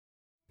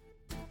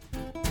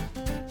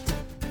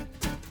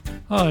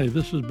Hi,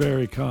 this is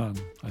Barry Kahn.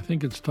 I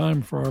think it's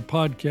time for our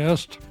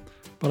podcast,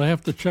 but I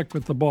have to check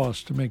with the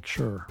boss to make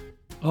sure.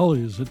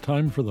 Ollie, is it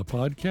time for the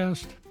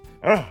podcast?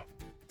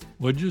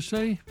 What'd you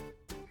say?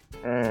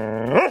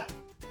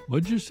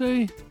 What'd you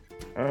say?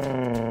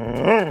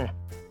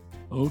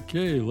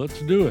 Okay,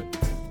 let's do it.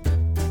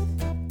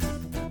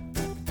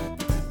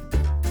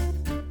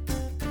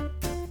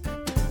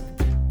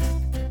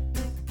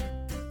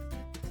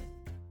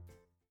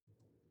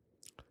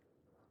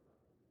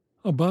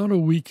 About a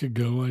week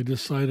ago, I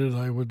decided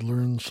I would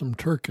learn some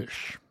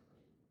Turkish.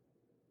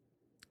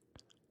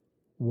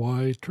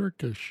 Why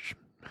Turkish,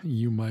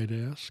 you might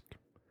ask?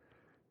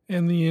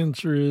 And the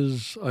answer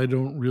is, I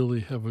don't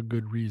really have a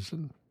good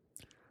reason.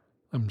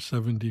 I'm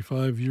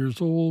 75 years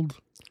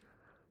old.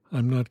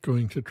 I'm not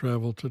going to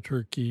travel to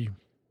Turkey.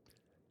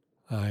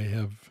 I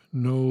have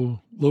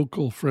no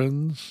local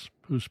friends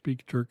who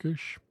speak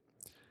Turkish.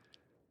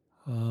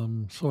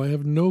 So I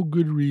have no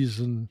good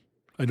reason.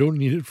 I don't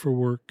need it for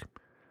work.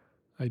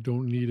 I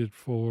don't need it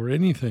for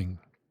anything.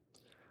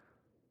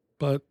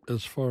 But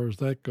as far as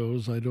that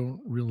goes, I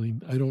don't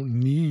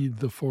need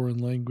the foreign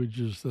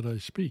languages that I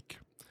speak.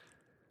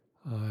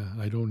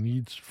 I don't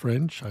need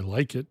French. I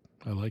like it.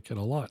 I like it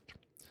a lot.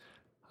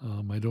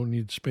 I don't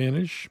need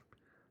Spanish.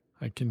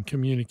 I can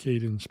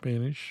communicate in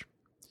Spanish.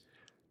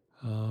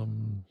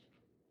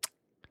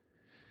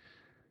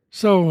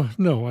 So,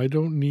 no, I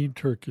don't need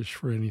Turkish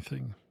for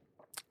anything.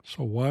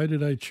 So why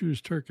did I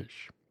choose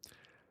Turkish?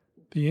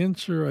 The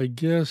answer, I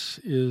guess,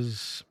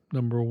 is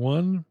number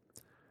one,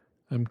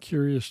 I'm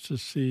curious to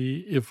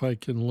see if I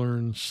can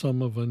learn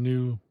some of a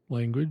new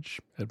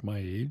language at my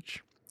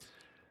age.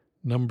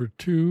 Number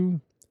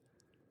two,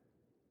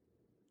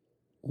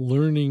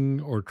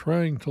 learning or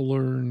trying to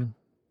learn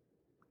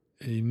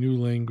a new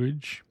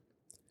language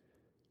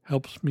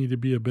helps me to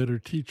be a better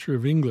teacher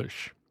of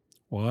English.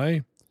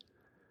 Why?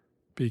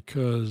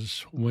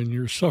 Because when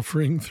you're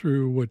suffering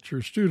through what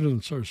your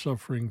students are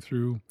suffering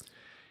through,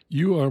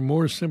 you are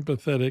more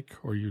sympathetic,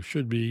 or you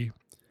should be,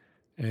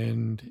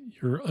 and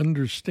your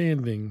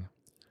understanding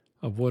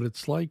of what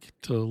it's like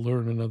to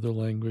learn another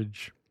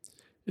language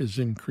is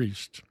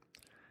increased.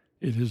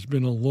 It has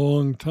been a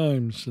long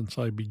time since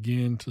I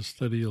began to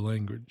study a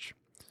language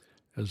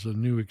as a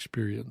new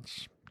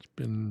experience. It's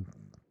been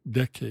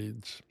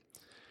decades.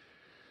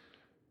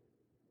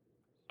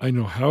 I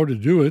know how to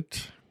do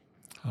it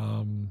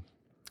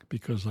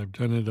because I've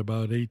done it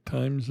about 8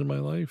 times in my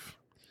life.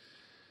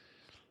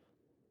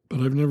 But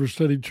I've never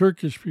studied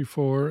Turkish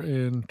before,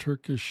 and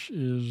Turkish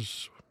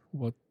is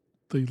what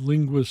the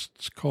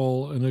linguists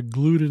call an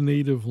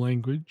agglutinative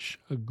language,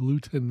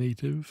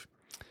 agglutinative,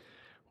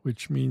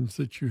 which means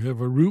that you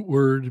have a root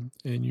word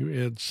and you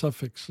add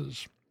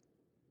suffixes.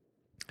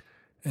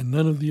 And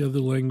none of the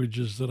other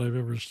languages that I've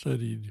ever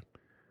studied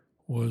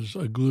was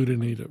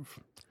agglutinative.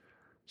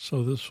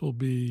 So this will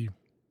be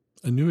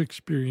a new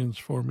experience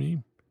for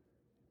me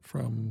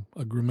from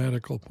a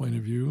grammatical point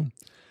of view.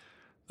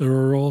 There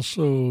are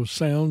also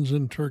sounds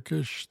in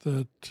Turkish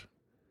that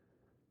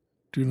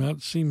do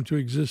not seem to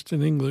exist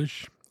in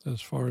English,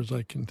 as far as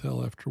I can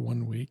tell after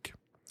 1 week.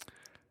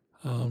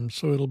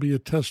 So it'll be a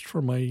test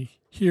for my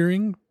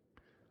hearing,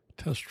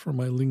 a test for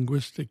my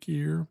linguistic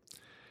ear.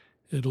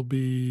 It'll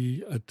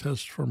be a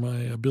test for my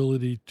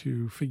ability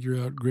to figure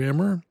out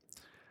grammar.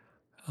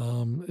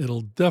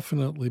 It'll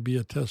definitely be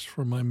a test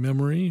for my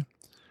memory.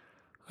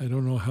 I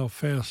don't know how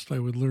fast I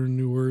would learn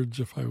new words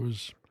if I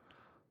was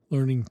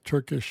learning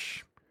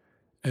Turkish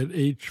at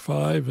age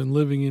 5 and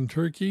living in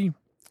Turkey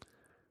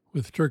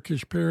with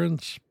Turkish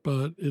parents,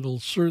 but it'll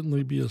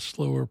certainly be a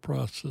slower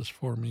process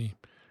for me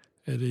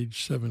at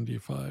age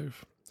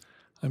 75.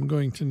 I'm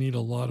going to need a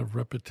lot of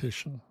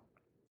repetition.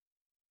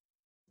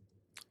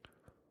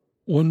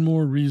 One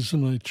more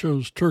reason I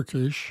chose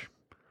Turkish,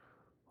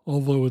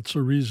 although it's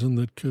a reason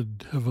that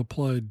could have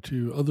applied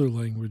to other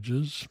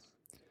languages,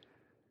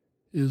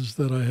 is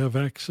that I have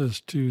access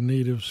to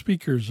native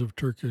speakers of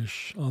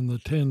Turkish on the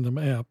Tandem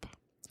app,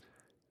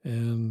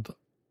 and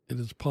it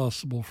is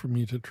possible for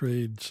me to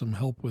trade some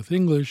help with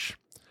English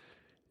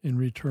in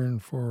return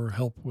for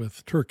help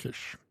with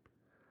Turkish.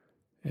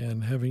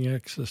 And having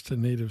access to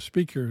native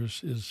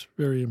speakers is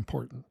very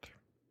important.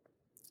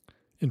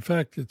 In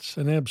fact, it's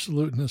an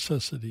absolute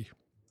necessity.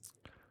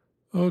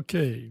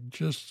 Okay,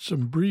 just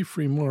some brief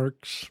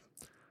remarks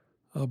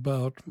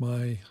about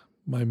my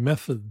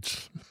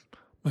methods,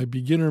 my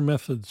beginner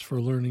methods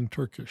for learning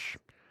Turkish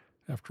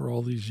after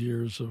all these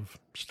years of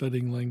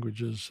studying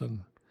languages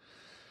and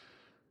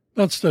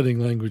not studying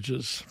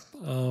languages.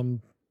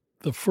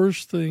 The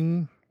first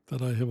thing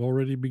that I have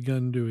already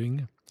begun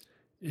doing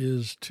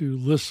is to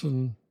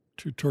listen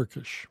to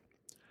Turkish.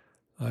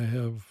 I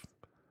have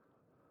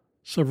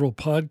several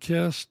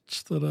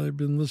podcasts that I've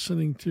been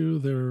listening to.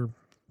 They're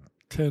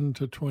 10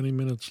 to 20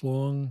 minutes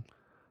long,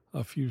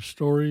 a few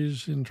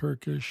stories in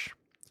Turkish,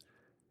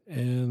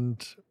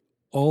 and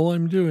all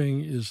I'm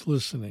doing is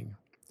listening.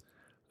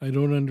 I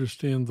don't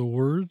understand the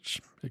words,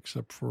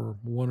 except for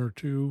 1 or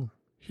 2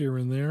 here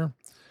and there.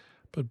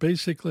 But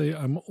basically,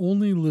 I'm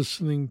only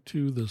listening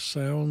to the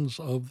sounds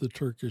of the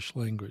Turkish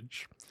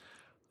language.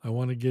 I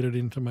want to get it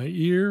into my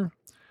ear.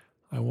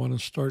 I want to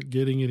start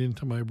getting it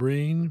into my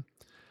brain.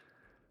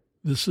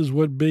 This is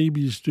what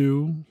babies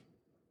do.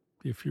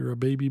 If you're a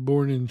baby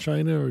born in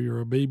China or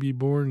you're a baby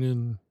born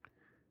in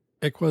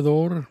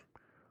Ecuador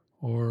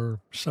or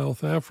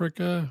South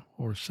Africa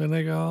or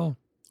Senegal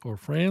or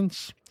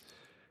France,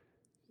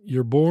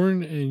 you're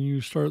born and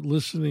you start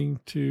listening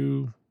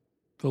to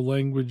the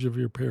language of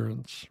your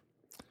parents.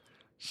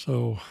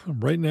 So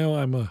right now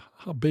I'm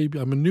a baby.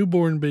 I'm a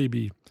newborn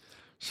baby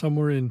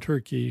somewhere in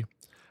Turkey.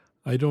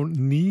 I don't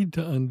need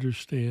to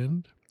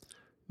understand.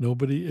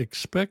 Nobody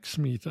expects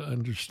me to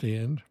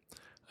understand.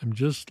 I'm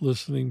just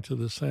listening to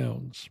the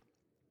sounds.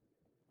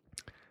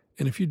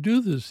 And if you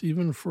do this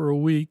even for a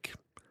week,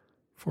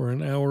 for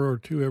an hour or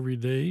two every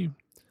day,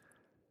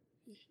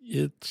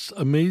 it's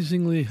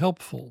amazingly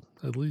helpful.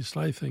 At least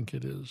I think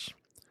it is.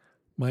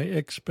 My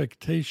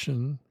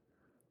expectation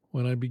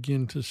when I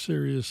begin to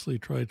seriously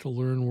try to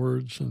learn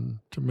words and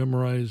to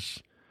memorize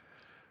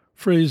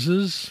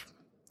phrases,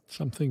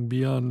 something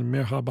beyond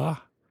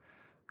merhaba,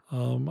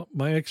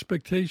 my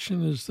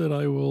expectation is that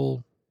I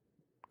will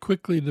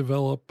quickly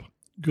develop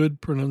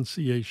good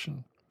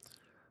pronunciation,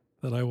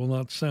 that I will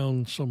not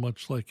sound so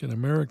much like an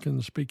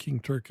American speaking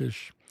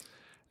Turkish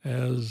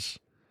as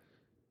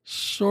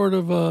sort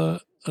of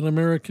an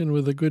American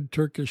with a good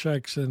Turkish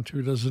accent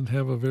who doesn't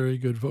have a very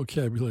good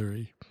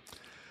vocabulary.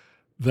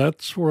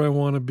 That's where I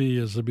want to be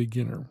as a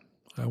beginner.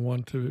 I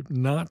want to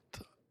not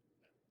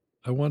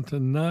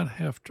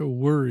have to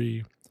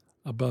worry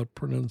about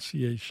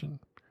pronunciation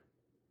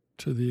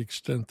to the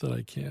extent that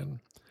I can.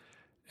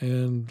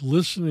 And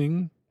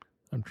listening,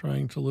 I'm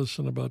trying to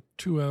listen about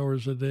 2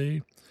 hours a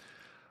day.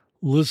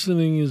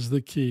 Listening is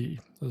the key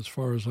as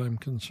far as I'm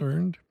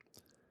concerned.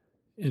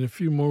 In a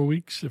few more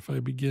weeks, if I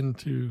begin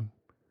to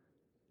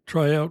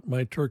try out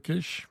my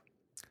Turkish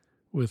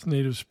with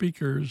native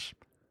speakers,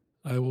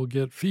 I will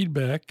get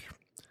feedback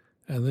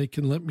and they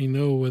can let me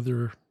know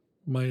whether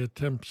my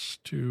attempts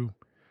to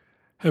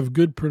have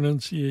good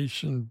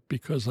pronunciation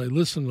because I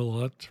listened a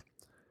lot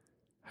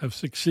have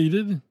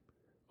succeeded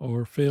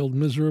or failed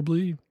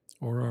miserably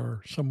or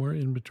are somewhere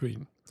in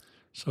between.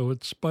 So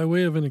it's by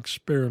way of an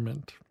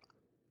experiment.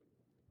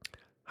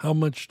 How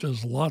much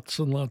does lots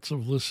and lots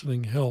of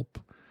listening help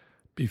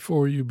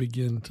before you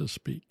begin to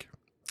speak?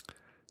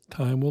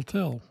 Time will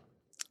tell.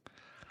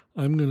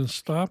 I'm going to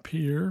stop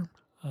here,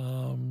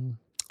 and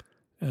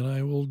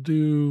I will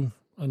do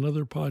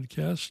another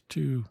podcast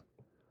to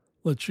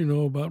let you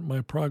know about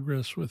my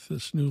progress with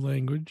this new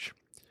language.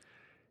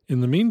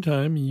 In the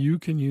meantime, you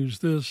can use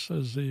this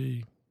as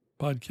a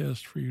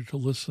podcast for you to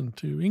listen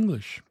to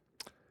English.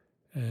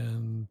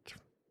 And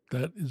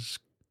that is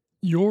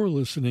your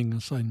listening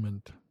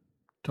assignment.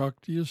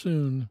 Talk to you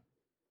soon.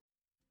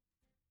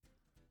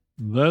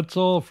 That's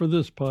all for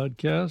this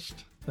podcast.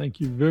 Thank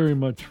you very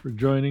much for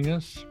joining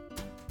us.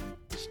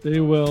 Stay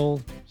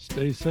well,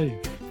 stay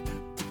safe,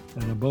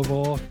 and above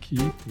all,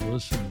 keep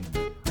listening.